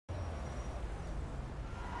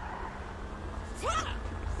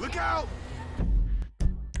Look out!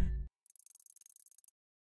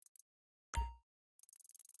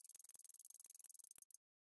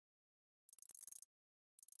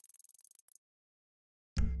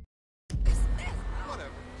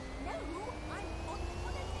 Whatever. No, I'm on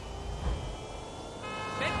holiday.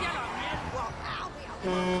 Vete a la mierda. Well, I'll be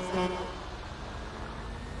on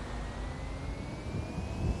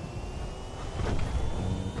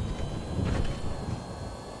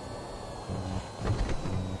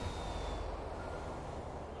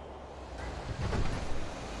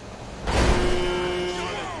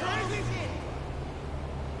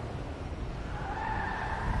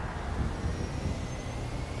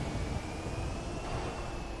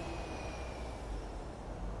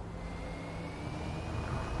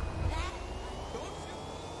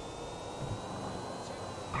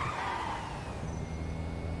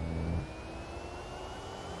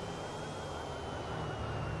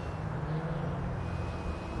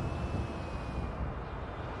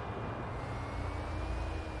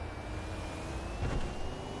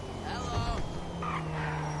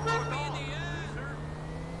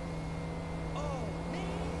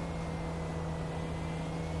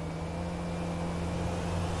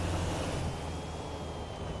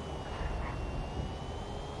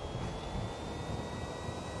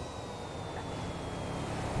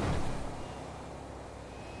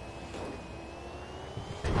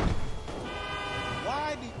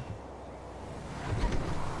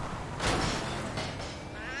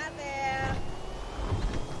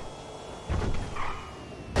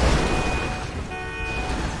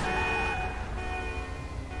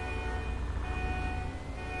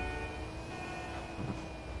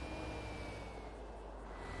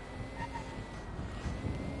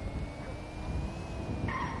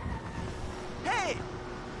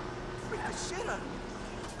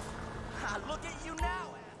Look at you now,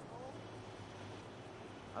 asshole!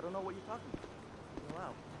 I don't know what you're talking about. Chill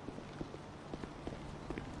out.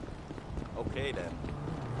 Okay, then.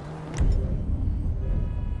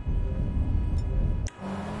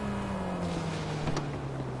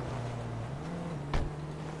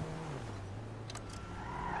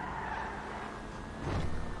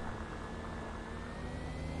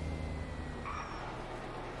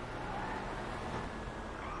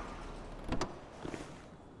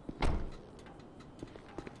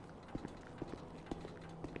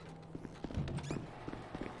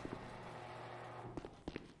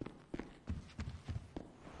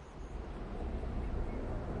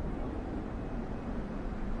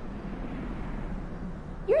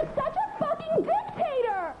 You're such a fucking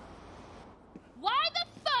dictator! Why the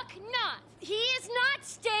fuck not? He is not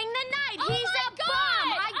staying the night. Oh He's my a God!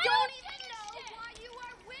 bum. I don't don't even give a know shit. why you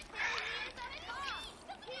are with him. He is a bum.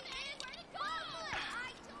 He is a bum.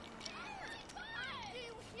 I don't care. Do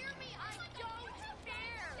you hear me? I don't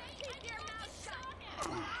care. Keep your mouth shut.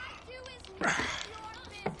 What I do is none of your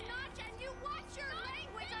business. And you watch your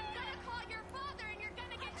language. I'm gonna call your father and you're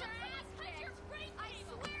gonna get your ass kicked. I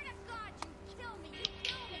swear to God, you kill me. You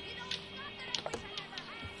kill me. You know, it's not that I wish I never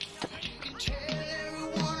had you. Tell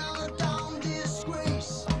everyone I'm a dumb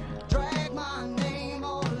disgrace. Drag my name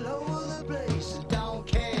all over the place. I don't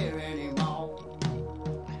care anymore.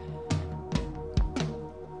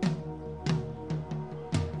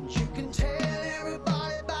 You can tell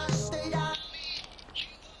everybody by the state I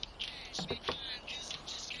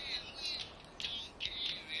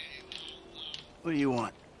What do you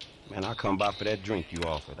want? Man, I come by for that drink you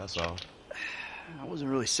offered, that's all. I wasn't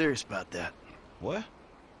really serious about that. What?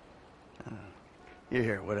 You're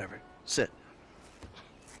here, whatever. Sit.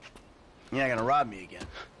 You're not gonna rob me again.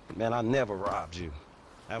 Man, I never robbed you.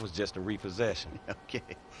 That was just a repossession. Okay.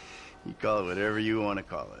 You call it whatever you want to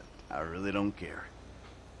call it. I really don't care.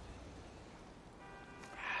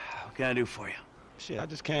 What can I do for you? Shit, I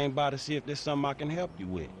just came by to see if there's something I can help you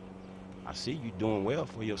with. I see you doing well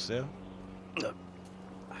for yourself. Look,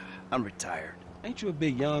 I'm retired. Ain't you a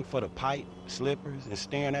bit young for the pipe, slippers, and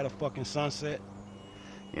staring at a fucking sunset?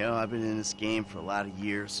 You know, I've been in this game for a lot of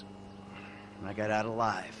years, and I got out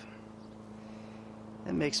alive.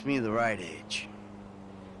 That makes me the right age.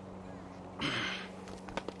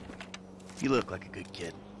 You look like a good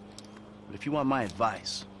kid, but if you want my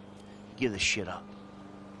advice, you give this shit up.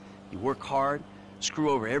 You work hard, screw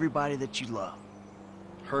over everybody that you love.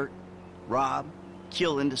 Hurt, rob,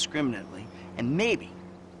 kill indiscriminately, and maybe,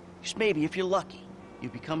 just maybe if you're lucky, you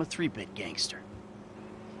become a 3-bit gangster.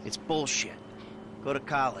 It's bullshit. Go to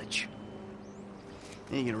college.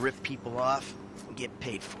 Then you're gonna rip people off and get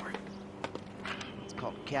paid for it. It's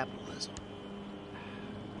called capitalism.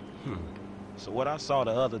 So what I saw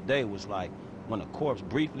the other day was like when a corpse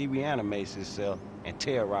briefly reanimates itself and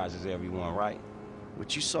terrorizes everyone, right?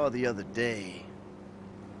 What you saw the other day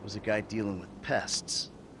was a guy dealing with pests.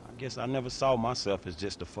 I guess I never saw myself as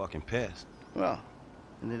just a fucking pest. Well,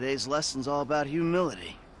 and today's lesson's all about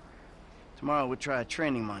humility. Tomorrow we'll try a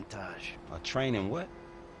training montage. A training what?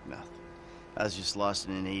 Nothing. I was just lost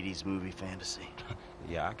in an 80s movie fantasy.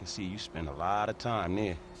 Yeah, I can see you spend a lot of time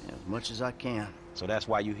there. Yeah, as much as I can. So that's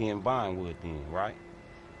why you here in Vinewood then, right?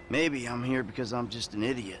 Maybe I'm here because I'm just an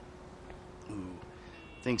idiot who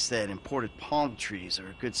thinks that imported palm trees are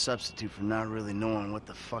a good substitute for not really knowing what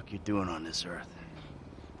the fuck you're doing on this earth.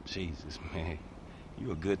 Jesus, man.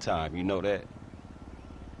 You a good time, you know that.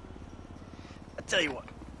 I tell you what.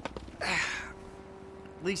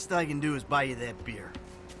 Least I can do is buy you that beer.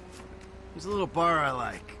 There's a little bar I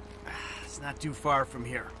like. It's not too far from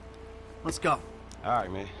here. Let's go. All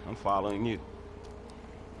right, man. I'm following you.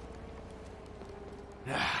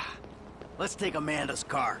 Let's take Amanda's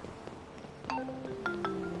car.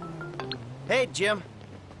 Hey, Jim.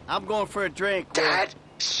 I'm going for a drink. Dad!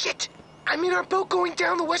 Shit! I'm in our boat going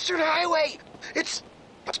down the Western Highway! It's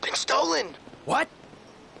been stolen! What?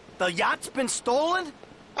 The yacht's been stolen?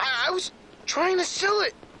 I was trying to sell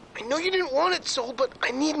it. I know you didn't want it sold, but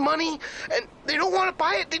I need money, and they don't want to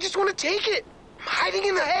buy it. They just want to take it. I'm hiding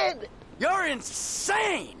in the head. You're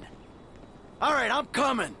insane! All right, I'm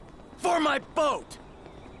coming. For my boat!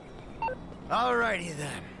 Alrighty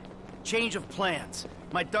then. Change of plans.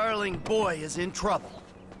 My darling boy is in trouble.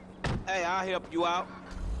 Hey, I'll help you out.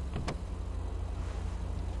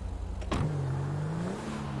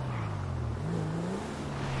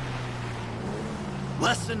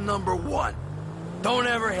 Lesson number 1. Don't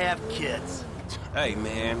ever have kids. Hey,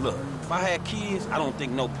 man, look. If I had kids, I don't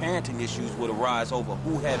think no parenting issues would arise over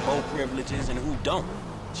who had boat privileges and who don't.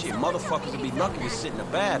 Shit, motherfuckers would be lucky to sit in a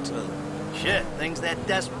bathtub. Shit, things that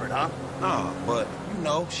desperate, huh? Nah, but, you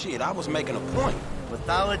know, shit, I was making a point.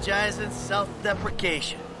 Pathologizing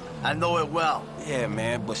self-deprecation. I know it well. Yeah,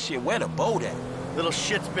 man, but shit, where the boat at? Little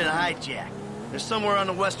shit's been hijacked. They're somewhere on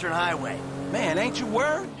the Western Highway. Man, ain't you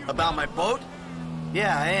worried? About my boat?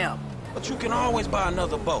 Yeah, I am. But you can always buy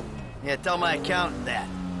another boat. Yeah, tell my accountant that.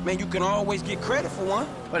 Man, you can always get credit for one.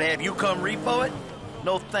 But have you come repo it?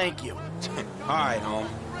 No, thank you. All right, homie.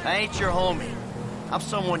 I ain't your homie. I'm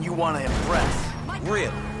someone you want to impress.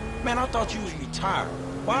 Really? Man, I thought you was retired.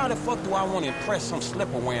 Why the fuck do I want to impress some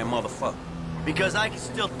slipper-wearing motherfucker? Because I can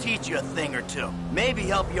still teach you a thing or two. Maybe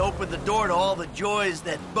help you open the door to all the joys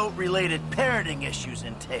that boat-related parenting issues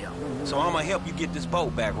entail. So I'm gonna help you get this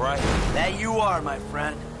boat back, right? That you are, my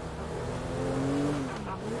friend.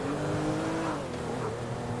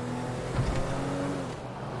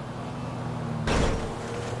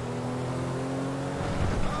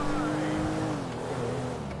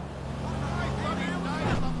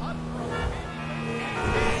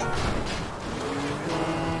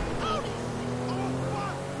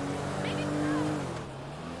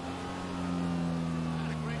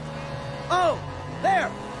 Oh,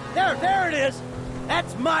 there it is.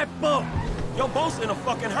 That's my boat. Your boat's in a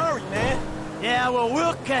fucking hurry, man. Yeah, well,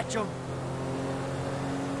 we'll catch him.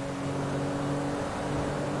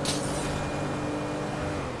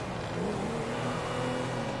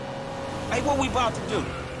 Hey, what we about to do?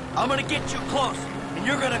 I'm gonna get you close, and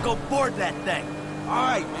you're gonna go board that thing. All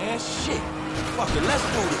right, man, shit. Fuck it, let's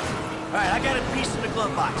do this. All right, I got a piece in the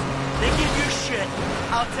glove box. They give you shit,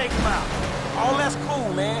 I'll take them out. Oh, that's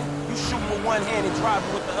cool, man. You shoot with one hand and drive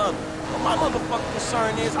with the other. But my motherfucking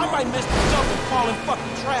concern is I might miss the jump and fall in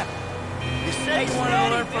fucking trap. You say you want to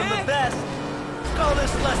learn from the best. Let's call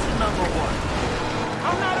this lesson number 1.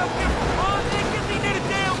 I'm not up here for fun, niggas. He need a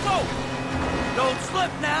damn boat. Don't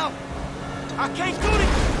slip now. I can't do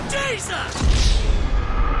this. Jesus!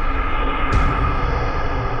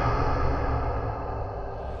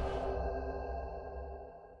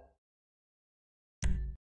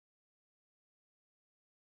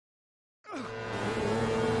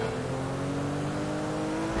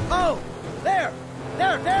 Oh,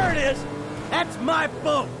 there it is. That's my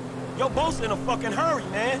boat. Your boat's in a fucking hurry,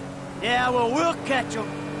 man. Yeah, well, we'll catch him.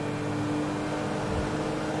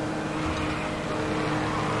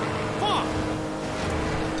 Fuck!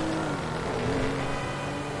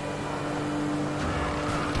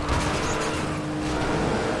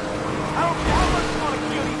 I don't care how much you want to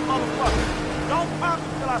kill these motherfuckers. Don't pop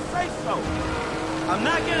until I say so. I'm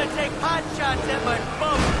not gonna take pot shots at my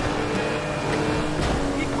boat.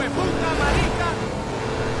 Puta marica!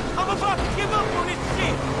 I'm about to give up on this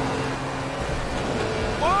shit!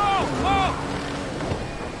 Whoa! Whoa!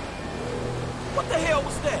 What the hell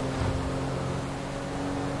was that?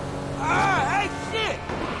 Ah! Hey, shit!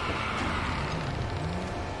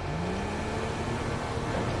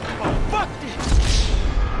 Oh, fuck this!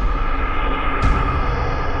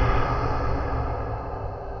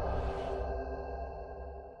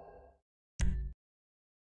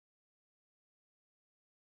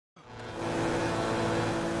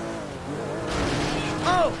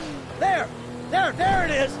 There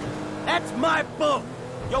it is. That's my boat.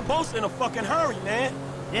 Your boat's in a fucking hurry, man.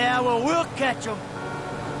 Yeah, well, we'll catch him.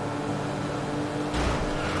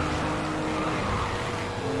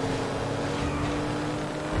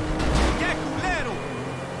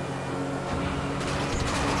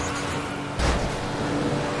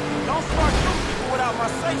 Don't start shooting people without my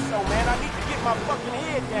say-so, man. I need to get my fucking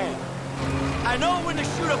head down. I know when to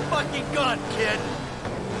shoot a fucking gun, kid.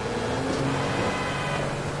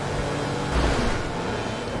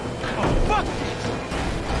 Oh, fuck this!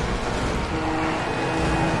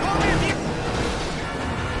 Come in here!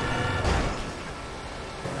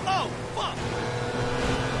 Oh, fuck!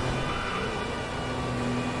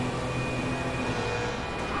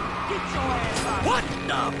 Get your ass out! What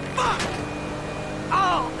the fuck?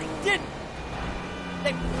 Oh, they didn't.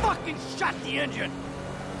 They fucking shot the engine.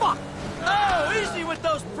 Fuck. Oh, easy with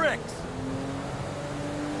those pricks.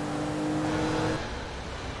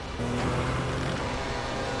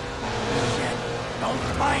 Shit, don't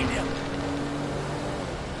find him.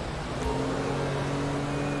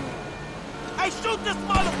 Hey, shoot this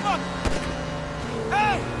motherfucker!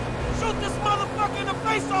 Hey! Shoot this motherfucker in the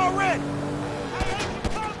face already! Hey, ain't you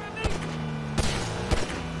covering me?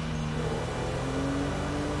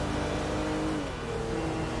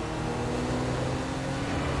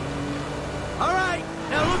 All right,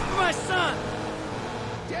 now look for my son.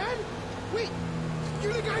 Dad? Wait,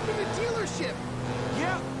 you're the guy from the dealership.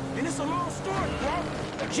 Yeah, and it's a long story, bro.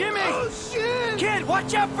 Jimmy! Oh, shit! Kid,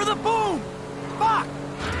 watch out for the boom! Fuck!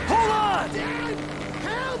 Hold on! Dad!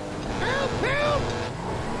 Help! Help! Help!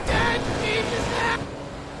 Dad, Jesus, help!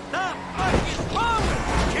 The fuck is wrong with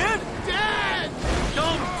you, kid? Dad!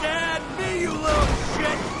 Don't dad me, you little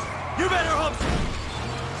shit! You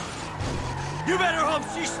better hope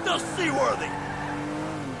she's still seaworthy!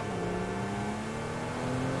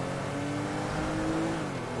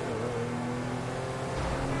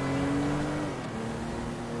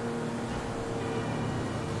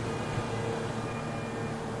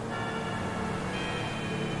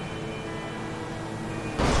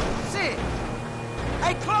 Shit!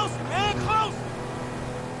 Hey, closer, man, closer!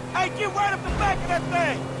 Hey, get right up the back of that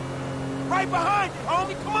thing! Right behind you,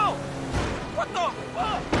 homie, come on! What the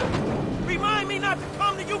fuck? Remind me not to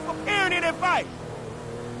come to you for parenting advice!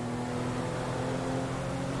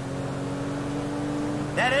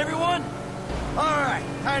 That everyone? All right,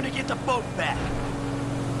 time to get the boat back.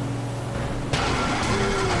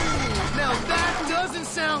 Now that doesn't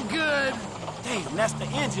sound good. Damn, that's the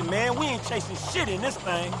engine, man. We ain't chasing shit in this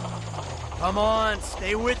thing. Come on,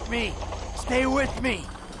 stay with me. Stay with me.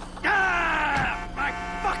 Ah! My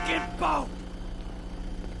fucking boat!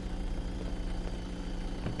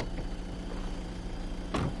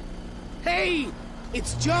 Hey,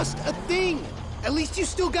 it's just a thing. At least you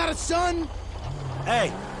still got a son.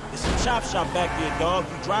 Hey, it's a chop shop back there, dog.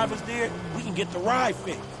 You drivers there, we can get the ride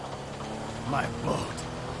fixed. My boat.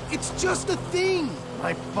 It's just a thing.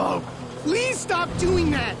 My boat. Please stop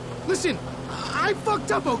doing that. Listen, I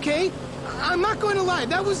fucked up, okay? I'm not going to lie.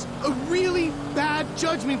 That was a really bad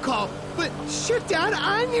judgment call. But shit, Dad,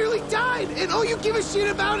 I nearly died. And all you give a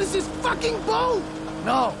shit about is this fucking boat.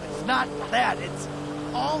 No, it's not that. It's...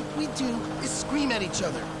 All we do is scream at each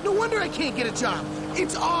other. No wonder I can't get a job.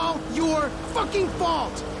 It's all your fucking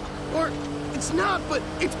fault. Or it's not, but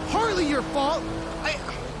it's partly your fault. I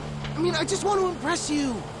mean, I just want to impress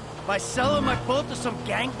you. By selling my boat to some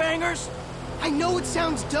gangbangers? I know it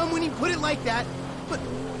sounds dumb when you put it like that, but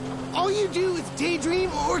all you do is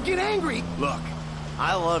daydream or get angry. Look,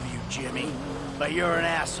 I love you, Jimmy, but you're an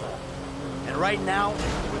asshole. And right now,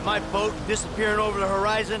 with my boat disappearing over the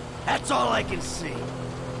horizon, that's all I can see.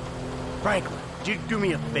 Franklin, would you do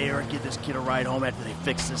me a favor and give this kid a ride home after they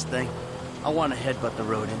fix this thing? I want to headbutt the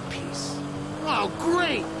road in peace. Oh,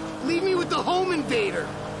 great! Leave me with the home invader.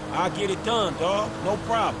 I'll get it done, dog. No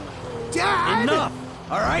problem. Dad! Enough!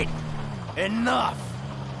 All right? Enough!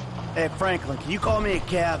 Hey, Franklin, can you call me a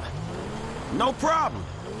cab? No problem.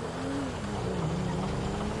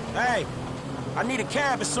 Hey, I need a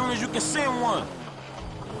cab as soon as you can send one.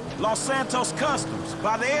 Los Santos Customs,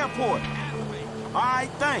 by the airport. All right,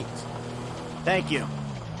 thanks. Thank you.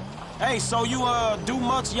 Hey, so you, do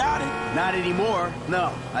much yachting? Not anymore.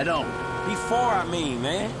 No, I don't. Before, I mean,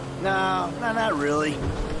 man. No, not really.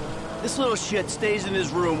 This little shit stays in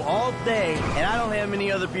his room all day, and I don't have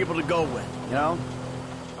many other people to go with, you know?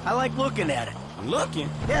 I like looking at it. Looking?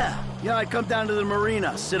 Yeah. You know, I'd come down to the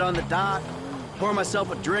marina, sit on the dock, pour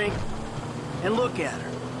myself a drink, and look at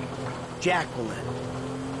her. Jacqueline.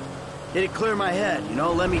 It'd clear my head, you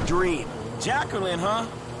know, let me dream. Jacqueline, huh?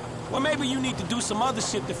 Well, maybe you need to do some other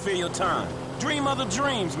shit to fill your time. Dream other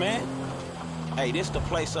dreams, man. Hey, this the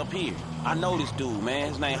place up here. I know this dude, man.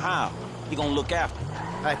 His name Hal. He gonna look after me.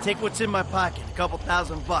 All right, take what's in my pocket, a couple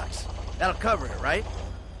 $1,000. That'll cover it, right?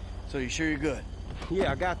 So you sure you're good?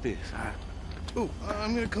 Yeah, I got this. All right. Ooh,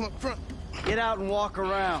 I'm gonna come up front. Get out and walk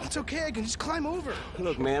around. It's okay, I can just climb over.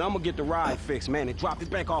 Look, man, I'm gonna get the ride fixed, man, and drop it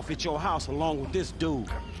back off at your house along with this dude.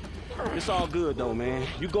 It's all good, though, man.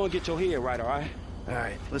 You go and get your head right, all right? All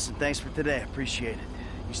right, listen, thanks for today. Appreciate it.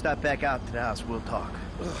 You stop back out to the house, we'll talk.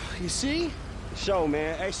 You see? Show,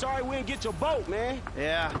 man. Hey, sorry we didn't get your boat, man.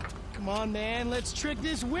 Yeah. Come on, man, let's trick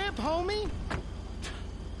this whip, homie.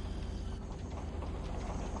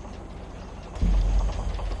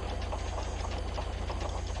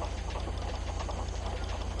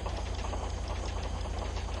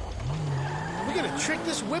 We gonna trick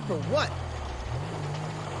this whip or what?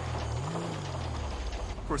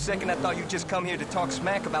 For a second, I thought you'd just come here to talk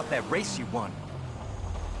smack about that race you won.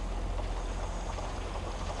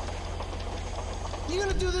 You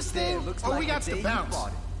gonna do this thing, It looks or like we got the to day you bounce?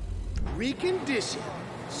 bought it. Recondition.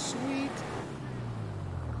 Sweet.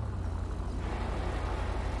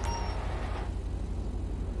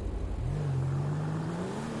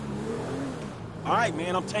 All right,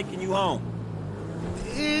 man, I'm taking you home.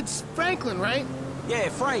 It's Franklin, right? Yeah,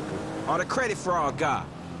 Franklin, or the credit fraud guy,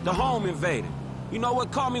 the home invader. You know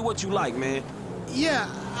what? Call me what you like, man. Yeah,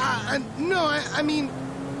 I mean,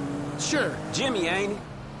 sure, Jimmy, ain't he?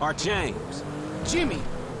 Or James? Jimmy.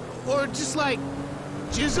 Or just like,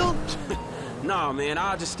 Jizzle? Nah, man,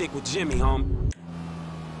 I'll just stick with Jimmy, homie.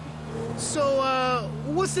 So,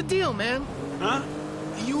 what's the deal, man? Huh?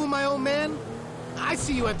 You and my old man? I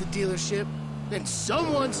see you at the dealership. Then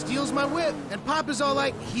someone steals my whip, and Papa's all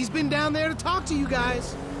like, he's been down there to talk to you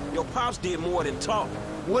guys. Your pops did more than talk.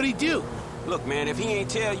 What'd he do? Look, man, if he ain't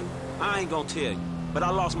tell you, I ain't gonna tell you. But I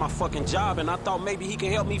lost my fucking job, and I thought maybe he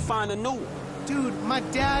can help me find a new one. Dude, my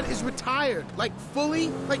dad is retired. Like, fully.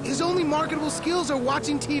 Like, his only marketable skills are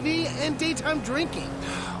watching TV and daytime drinking.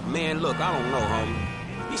 Man, look, I don't know,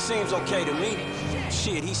 homie. He seems okay to me.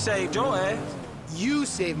 Shit, he saved your ass. You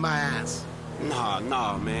saved my ass.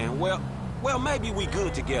 Nah, man. Well, maybe we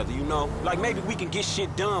good together, you know? Like, maybe we can get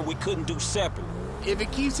shit done we couldn't do separately. If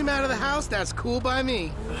it keeps him out of the house, that's cool by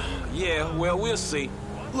me. Yeah, well, we'll see.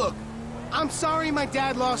 Look, I'm sorry my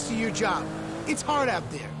dad lost you your job. It's hard out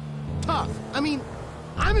there. Tough. I mean,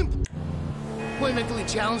 I'm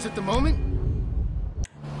employmentally challenged at the moment.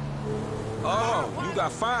 Oh, you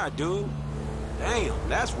got fired, dude. Damn,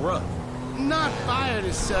 that's rough. Not fired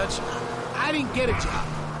as such. I didn't get a job.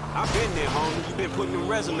 I've been there, homie. You've been putting them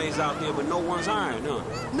resumes out there, but no one's hiring, huh?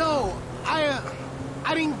 No,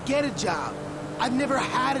 I didn't get a job. I've never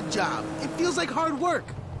had a job. It feels like hard work.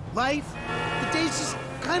 Life, the days just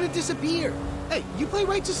kind of disappear. Hey, you play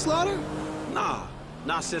Righteous Slaughter? Nah,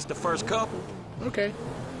 not since the first couple. Okay.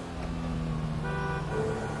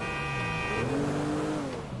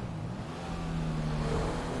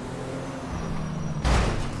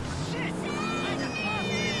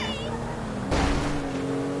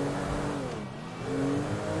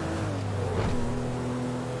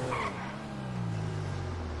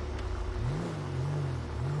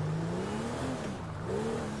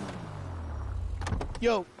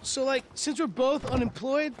 Yo, so like, since we're both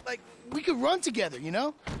unemployed, like, we could run together, you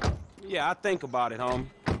know? Yeah, I think about it, homie.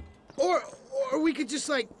 Or we could just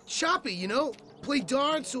like shop it, you know? Play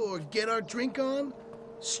darts or get our drink on.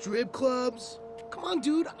 Strip clubs. Come on,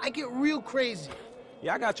 dude, I get real crazy.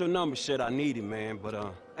 Yeah, I got your number, shit. I need it, man.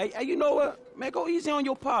 But, hey, you know what? Man, go easy on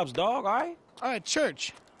your pops, dog, all right? All right,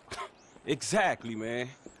 church. Exactly, man.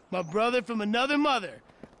 My brother from another mother.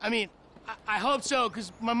 I mean, I hope so,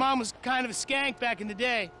 because my mom was kind of a skank back in the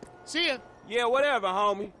day. See ya. Yeah, whatever,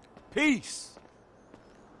 homie. Peace.